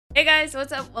Hey guys,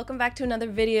 what's up? Welcome back to another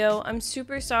video. I'm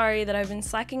super sorry that I've been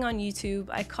slacking on YouTube.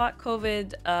 I caught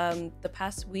COVID the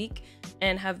past week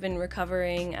and have been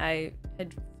recovering. I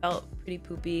had felt pretty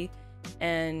poopy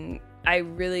and I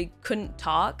really couldn't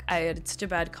talk. I had such a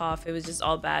bad cough. It was just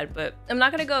all bad, but I'm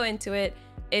not gonna go into it.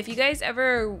 If you guys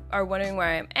ever are wondering where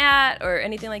I'm at or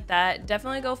anything like that,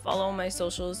 definitely go follow my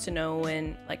socials to know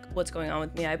when what's going on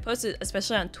with me. I post it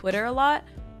especially on Twitter a lot,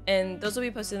 and those will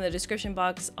be posted in the description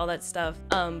box, all that stuff.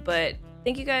 But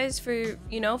thank you guys for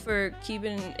for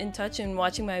keeping in touch and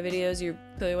watching my videos. You're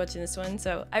clearly watching this one,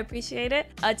 so I appreciate it.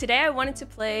 Today I wanted to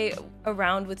play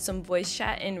around with some voice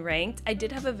chat in ranked. I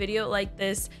did have a video like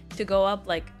this to go up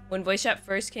when voice chat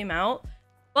first came out,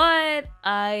 but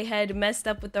I had messed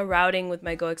up with the routing with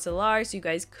my GoXLR, so you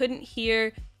guys couldn't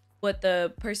hear what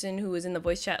the person who was in the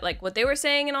voice chat, what they were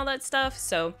saying and all that stuff.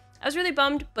 So I was really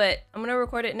bummed, but I'm gonna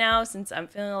record it now since I'm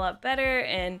feeling a lot better.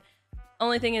 And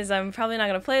only thing is I'm probably not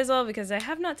gonna play as well because I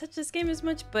have not touched this game as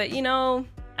much, but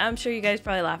I'm sure you guys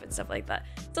probably laugh at stuff like that.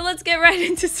 So let's get right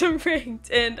into some ranked.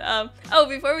 And oh,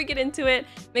 before we get into it,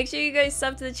 make sure you guys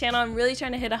sub to the channel. I'm really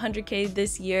trying to hit 100K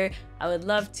this year. I would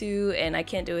love to, and I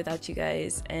can't do it without you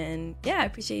guys. And yeah, I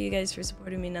appreciate you guys for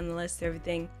supporting me nonetheless through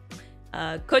everything.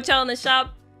 Code Chell in the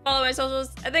shop, follow my socials.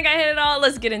 I think I hit it all.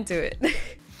 Let's get into it.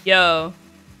 Yo.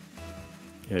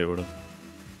 Hey, what up?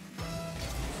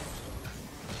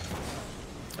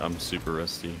 I'm super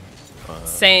rusty.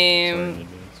 Same.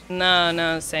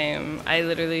 No, same. I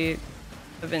literally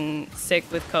have been sick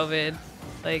with COVID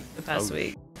the past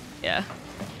week. Yeah.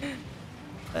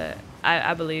 But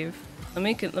I believe. Let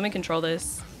me control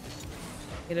this.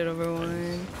 Get it over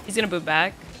one. He's gonna boot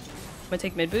back. I'm gonna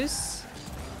take mid boost.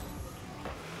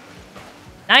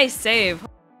 Nice save.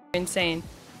 Insane.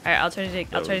 All right, I'll try to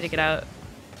take it out.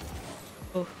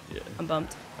 Oh, yeah. I'm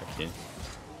bumped. I can't.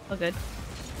 Oh, good.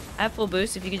 I have full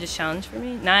boost if you could just challenge for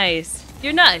me. Nice.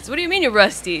 You're nuts. What do you mean you're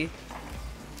rusty?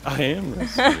 I am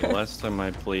rusty. Last time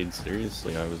I played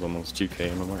seriously, I was almost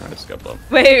 2K and my eyes got bumped.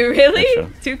 Wait, really?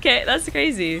 2K? That's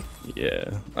crazy.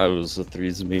 Yeah, I was a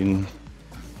 3's main.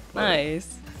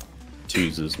 Nice.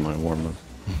 2's is my warm-up.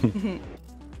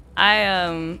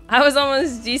 I was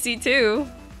almost GC2,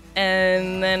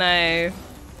 and then I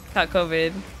caught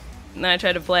COVID. And then I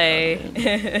tried to play,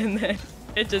 and then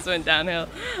it just went downhill.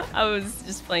 I was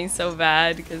just playing so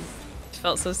bad because I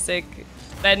felt so sick.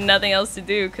 I had nothing else to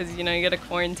do because, you gotta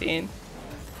quarantine.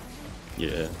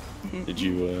 Yeah. Did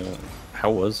you,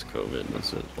 how was COVID?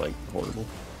 Was it, horrible?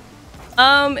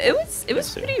 It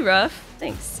was pretty rough.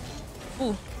 Thanks.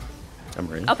 Ooh. I'm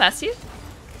ready. I'll pass you.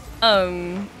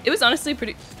 It was honestly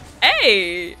pretty...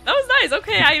 Hey! That was nice.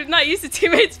 Okay, I'm not used to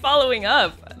teammates following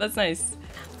up. That's nice.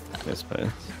 That's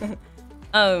fine.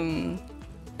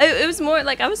 It was more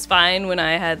I was fine when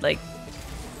I had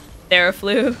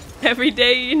Theraflu every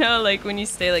day, when you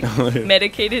stay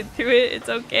medicated through it, it's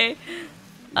okay.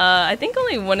 I think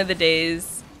only one of the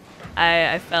days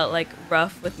I felt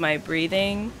rough with my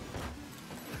breathing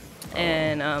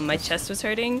and my chest was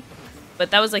hurting, but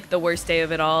that was the worst day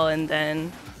of it all, and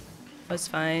then I was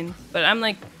fine. But I'm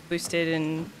boosted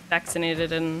and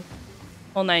vaccinated and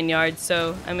whole 9 yards,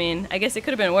 so I mean, I guess it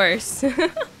could have been worse.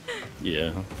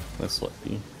 Yeah, that's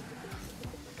lucky.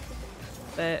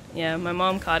 But yeah, my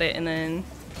mom caught it and then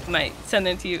might send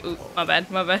it to you. Ooh, my bad.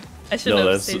 I should have.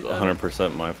 No, that's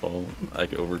 100% my fault. I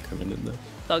overcommitted that.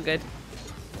 It's all good.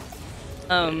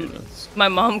 My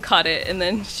mom caught it and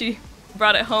then she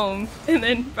brought it home and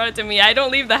then brought it to me. I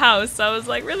don't leave the house, so I was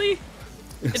like, really?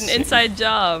 An inside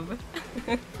job.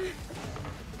 I'm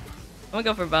gonna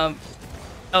go for bump.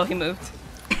 Oh, he moved.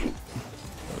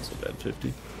 That was a bad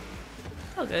 50.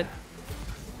 All good.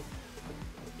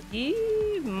 He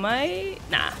might...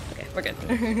 Nah, okay, we're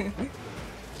good.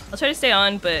 I'll try to stay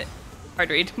on, but hard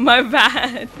read. My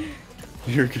bad.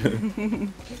 You're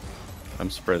good. I'm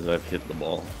surprised I've hit the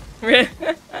ball.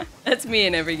 That's me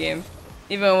in every game.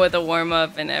 Even with a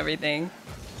warm-up and everything.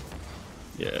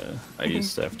 Yeah, I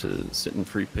used to have to sit in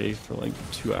free pay for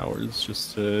 2 hours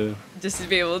just to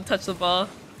be able to touch the ball.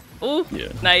 Oh,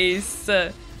 yeah. Nice.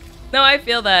 No, I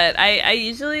feel that. I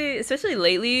usually, especially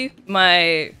lately,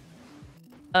 my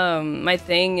my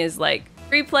thing is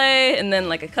free play and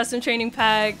then a custom training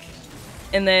pack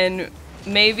and then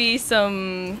maybe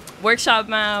some workshop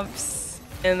maps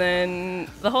and then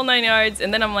the whole 9 yards,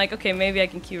 and then I'm okay, maybe I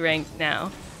can queue ranked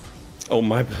now. Oh,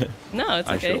 my bad. No, it's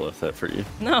okay. I should have left that for you.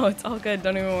 No, it's all good.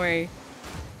 Don't even worry.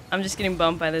 I'm just getting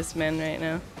bumped by this man right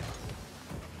now.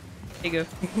 There you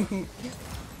go.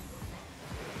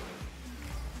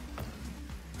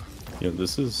 Yeah,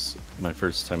 this is my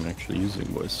first time actually using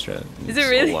voice chat. Is it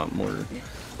really? A lot more.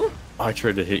 I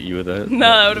tried to hit you with that. No,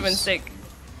 that would have been sick.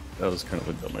 That was kind of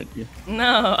a dumb idea.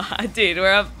 No, dude,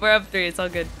 we're up 3. It's all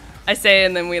good. I say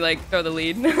and then we like throw the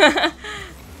lead.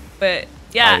 But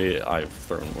yeah, I've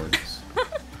thrown worse.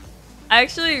 I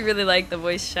actually really like the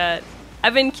voice chat.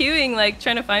 I've been queuing, like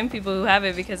trying to find people who have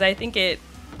it because I think it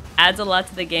adds a lot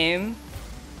to the game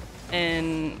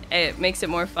and it makes it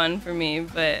more fun for me.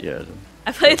 But Yeah.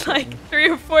 I played like 3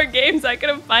 or 4 games. I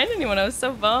couldn't find anyone. I was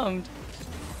so bummed.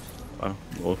 Wow.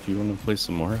 Well, if you want to play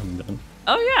some more, I'm done.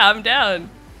 Oh yeah, I'm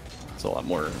down. It's a lot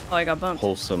more Oh, I got bumped.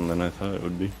 wholesome than I thought it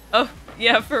would be. Oh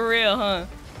yeah, for real, huh?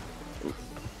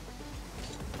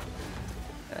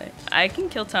 I can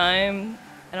kill time.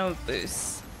 I don't have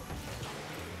boost.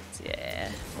 So,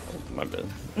 yeah. My bad.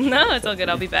 No, it's all good.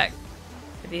 I'll be back.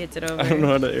 If he hits it over. I don't know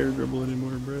how to air dribble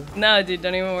anymore, bro. No, dude,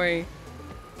 don't even worry.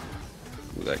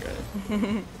 Ooh, that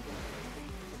guy.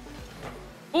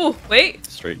 Ooh, wait.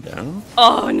 Straight down?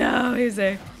 Oh no, he's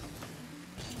there.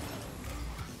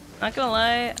 Not gonna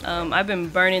lie, I've been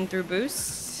burning through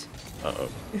boosts. Uh-oh.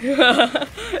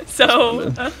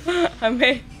 So, on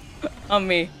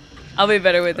me. I'll be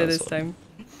better with it this time.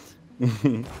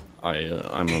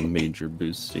 I'm a major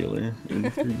boost stealer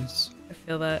in threes. I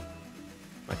feel that.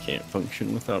 I can't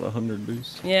function without 100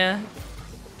 boosts. Yeah.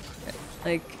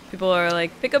 Like, people are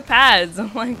like, pick up pads.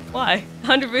 I'm like, why?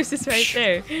 100 boosts is right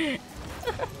there.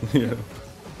 Yeah.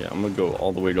 Yeah, I'm gonna go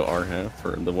all the way to R half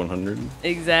for the 100.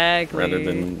 Exactly. Rather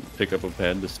than pick up a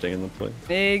pad to stay in the play.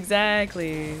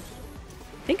 Exactly.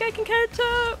 Think I can catch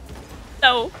up?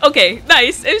 No. Okay,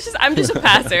 nice. It was just I'm just a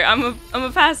passer. I'm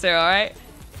a passer, all right?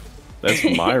 That's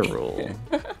my role.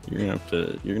 You're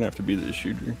gonna have to be the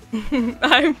shooter.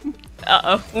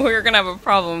 Uh-oh. We're gonna have a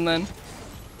problem then.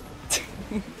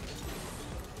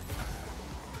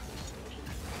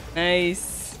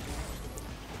 Nice.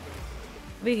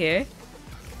 Be here.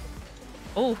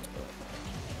 Oh.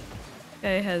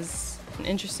 Guy has an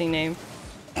interesting name.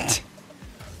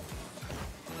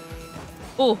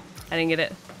 Oh, I didn't get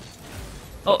it.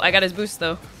 Oh, I got his boost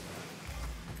though.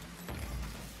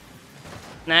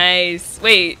 Nice.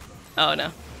 Wait. Oh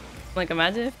no. Like,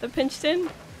 imagine if the pinched in.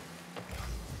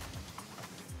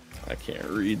 I can't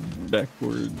read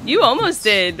backwards. You almost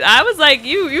did. I was like,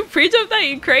 you pre-jumped that,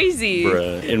 you crazy.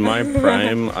 Bruh, in my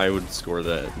prime, I would score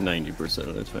that 90%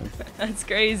 of the time. That's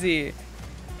crazy.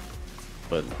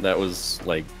 But that was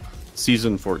like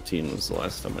season 14 was the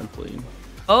last time I played.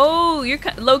 Oh, you're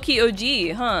low-key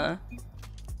OG, huh?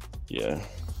 Yeah,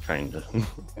 kinda.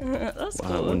 That's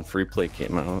cool. When free play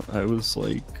came out, I was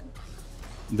like,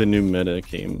 the new meta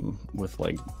came with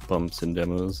like bumps and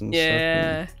demos and stuff.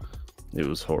 Yeah. And it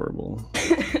was horrible.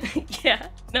 Yeah.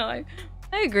 No, I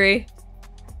agree.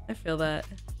 I feel that.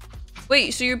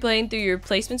 Wait, so you're playing through your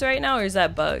placements right now, or is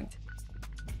that bugged?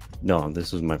 No,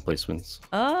 this is my placements.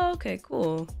 Oh, okay,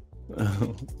 cool.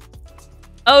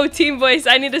 Oh, team voice.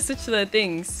 I need to switch to the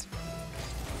things.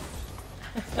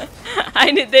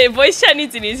 The voice chat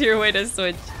needs an easier way to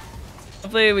switch.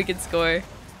 Hopefully we can score.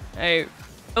 Alright.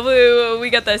 Hopefully we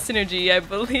got that synergy, I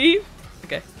believe.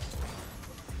 Okay.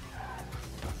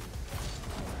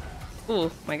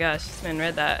 Oh my gosh, this man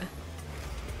read that.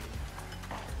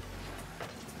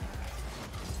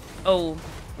 Oh,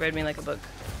 read me like a book.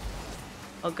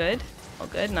 All good? All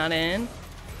good, not in.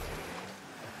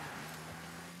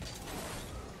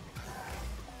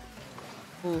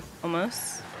 Ooh,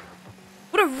 almost.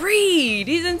 What a read!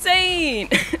 He's insane!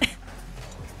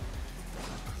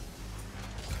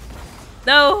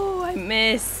 No, I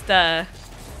missed. Nice,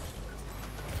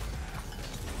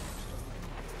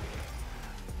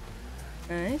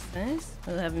 nice.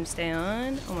 I'll have him stay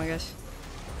on. Oh my gosh.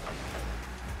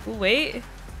 Ooh, wait.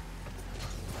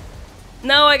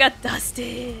 No, I got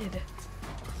dusted.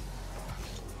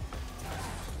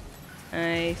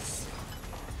 Nice.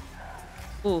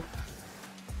 Ooh.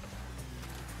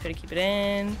 Try to keep it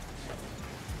in.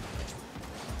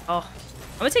 Oh,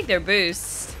 I'm gonna take their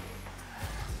boost.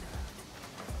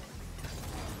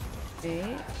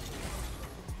 Okay.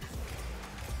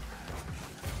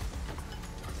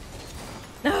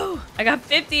 No, I got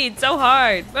 50. It's so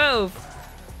hard. Move.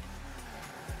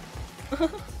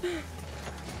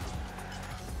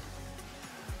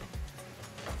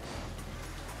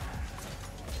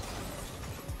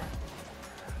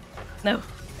 No.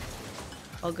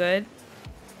 All good.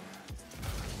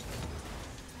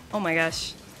 Oh my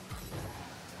gosh.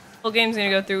 Whole game's gonna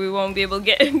go through. We won't be able to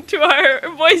get into our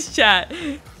voice chat.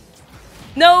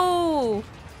 No.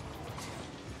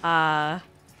 Oh,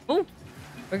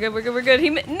 we're good. We're good. We're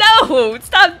good. No!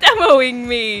 Stop demoing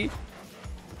me.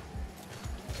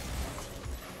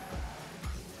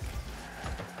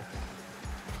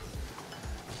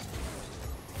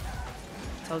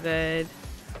 It's all good.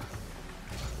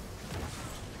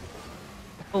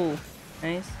 Oh,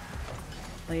 nice.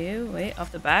 You wait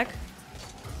off the back.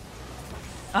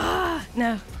 Ah,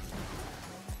 no.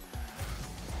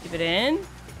 Keep it in.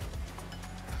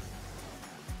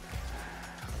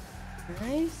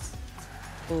 Nice.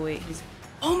 Oh wait, he's.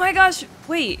 Oh my gosh!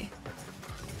 Wait.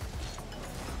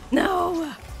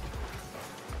 No.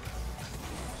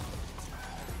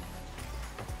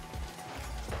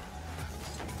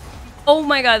 Oh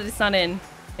my god, it's not in.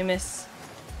 I miss.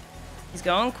 He's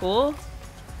going cool.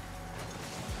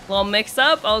 Little mix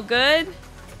up, all good.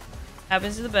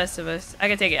 Happens to the best of us. I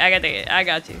can take it. I can take it. I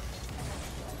got you.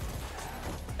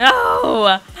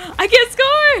 No! I can't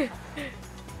score!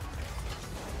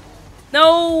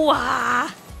 No!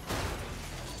 Ah.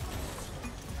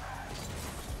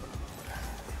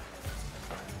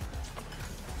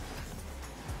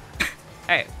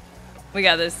 Alright. We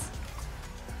got this.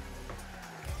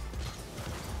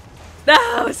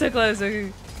 No! So close.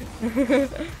 Okay.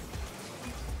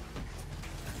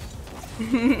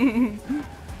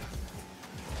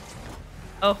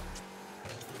 Oh.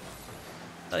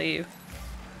 Oh, you.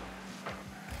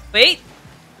 Wait!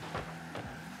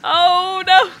 Oh,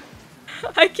 no!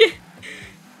 I can't.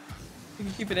 I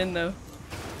can keep it in, though.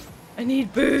 I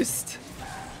need boost.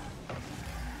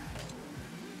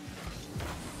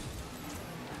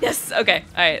 Yes! Okay.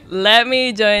 Alright. Let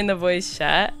me join the voice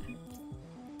chat.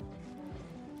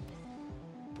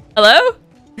 Hello?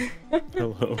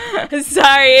 Hello.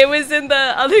 Sorry, it was in the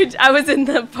other. I was in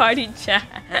the party chat.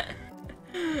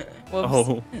 Whoops.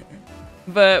 Oh.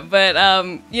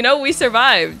 But you know, we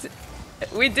survived.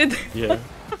 We did. Yeah.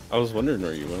 I was wondering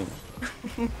where you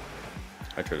went.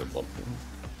 I tried to bump him.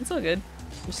 It's all good.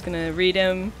 I'm just gonna read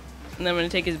him, and then I'm gonna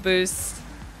take his boost,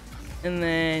 and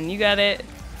then you got it.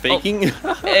 Faking?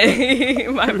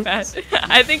 Oh. My bad.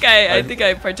 I think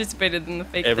I participated in the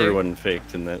fake. Everyone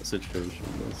faked in that situation.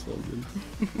 That's so good.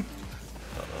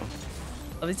 Uh-oh.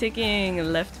 I'll be taking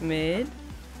left mid.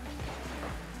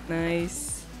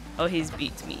 Nice. Oh, he's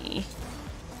beat me.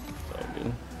 It's all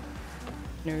good.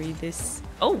 Gonna read this.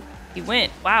 Oh, he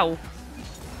went. Wow.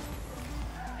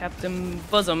 Captain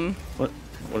Bosom. What?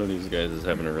 One of these guys is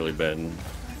having a really bad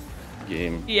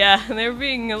game. Yeah, they're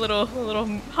being a little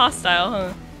hostile,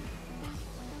 huh?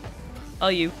 Oh,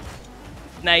 you.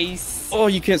 Nice. Oh,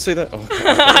 you can't say that. Oh,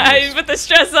 I put the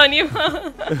stress on you.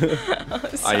 Oh,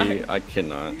 I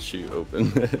cannot shoot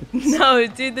open. No,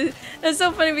 dude, that's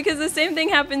so funny because the same thing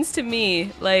happens to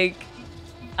me. Like,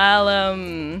 I'll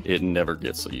It never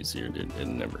gets easier, dude. It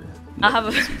never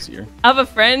gets easier. I have a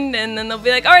friend, and then they'll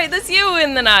be like, "All right, that's you,"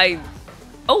 and then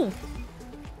oh,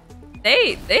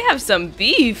 they have some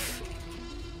beef.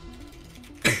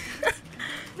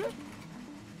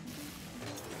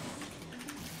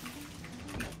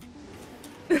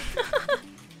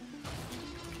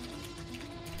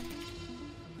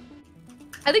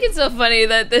 I think it's so funny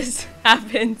that this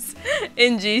happens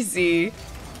in GC.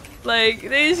 Like,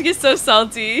 they just get so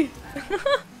salty.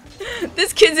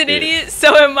 This kid's an idiot,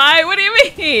 so am I. What do you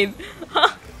mean?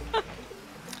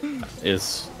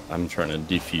 I'm trying to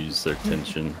defuse their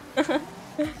tension.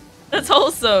 That's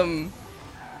wholesome.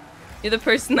 You're the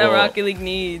person that Well, Rocket League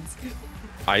needs.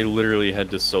 I literally had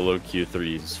to solo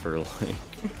Q3s for like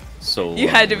so long. You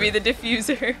had to be the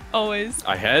diffuser, always.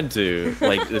 I had to.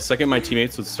 Like, the second my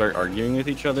teammates would start arguing with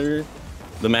each other,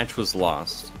 the match was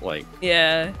lost. Like,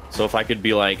 Yeah. so if I could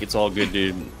be like, it's all good,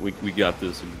 dude, we got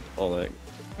this, and all that,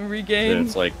 Regain. then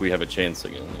it's like, we have a chance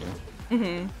again, yeah.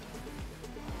 Mm-hmm.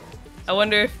 I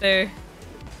wonder if they're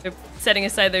setting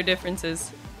aside their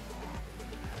differences.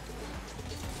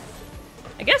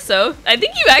 I guess so. I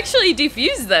think you actually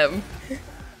defused them.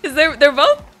 Because they're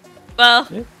both... Well,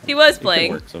 Yeah, he was it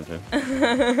playing. can work sometimes.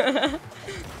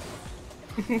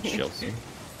 Chelsea.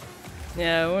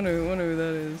 Yeah, I wonder who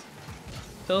that is.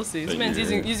 Chelsea. This But man's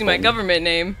you're using my playing- government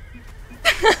name.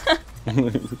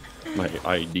 My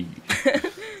ID.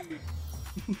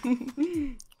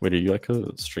 Wait, are you like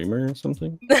a streamer or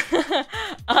something?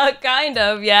 Kind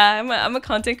of, yeah. I'm a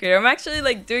content creator. I'm actually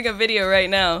like doing a video right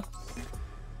now.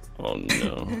 Oh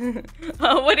no.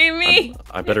 What do you mean?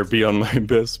 I better be on my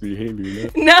best behavior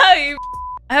now. No, you.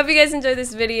 I hope you guys enjoyed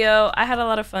this video. I had a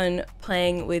lot of fun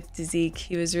playing with Zeke.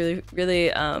 He was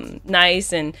really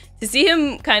nice, and to see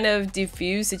him kind of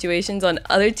defuse situations on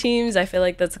other teams, I feel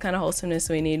like that's the kind of wholesomeness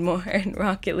we need more in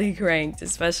Rocket League ranked,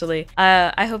 especially.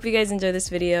 I hope you guys enjoyed this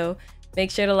video.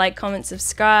 Make sure to like, comment,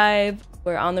 subscribe.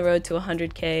 We're on the road to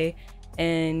 100K,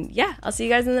 and yeah, I'll see you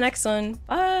guys in the next one.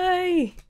 Bye.